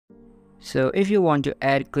So if you want to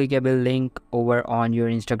add clickable link over on your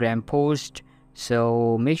Instagram post,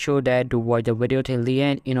 so make sure that to watch the video till the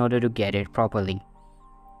end in order to get it properly.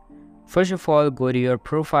 First of all, go to your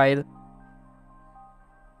profile,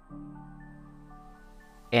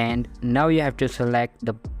 and now you have to select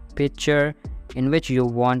the picture in which you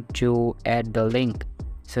want to add the link.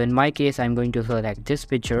 So in my case, I'm going to select this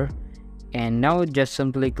picture, and now just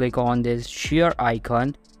simply click on this share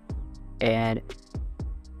icon and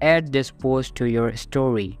add this post to your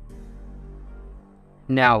story.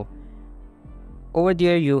 Now over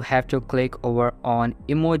there you have to click over on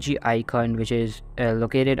emoji icon, which is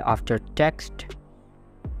located after text.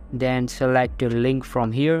 Then select your link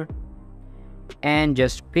from here and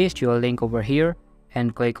just paste your link over here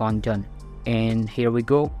and click on done. And here we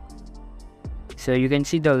go. So you can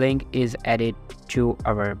see the link is added to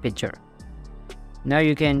our picture. Now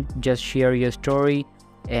you can just share your story,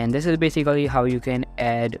 and this is basically how you can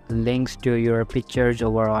add links to your pictures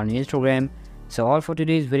over on Instagram. So all for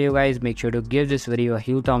today's video guys, make sure to give this video a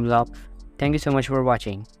huge thumbs up. Thank you so much for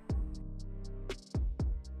watching.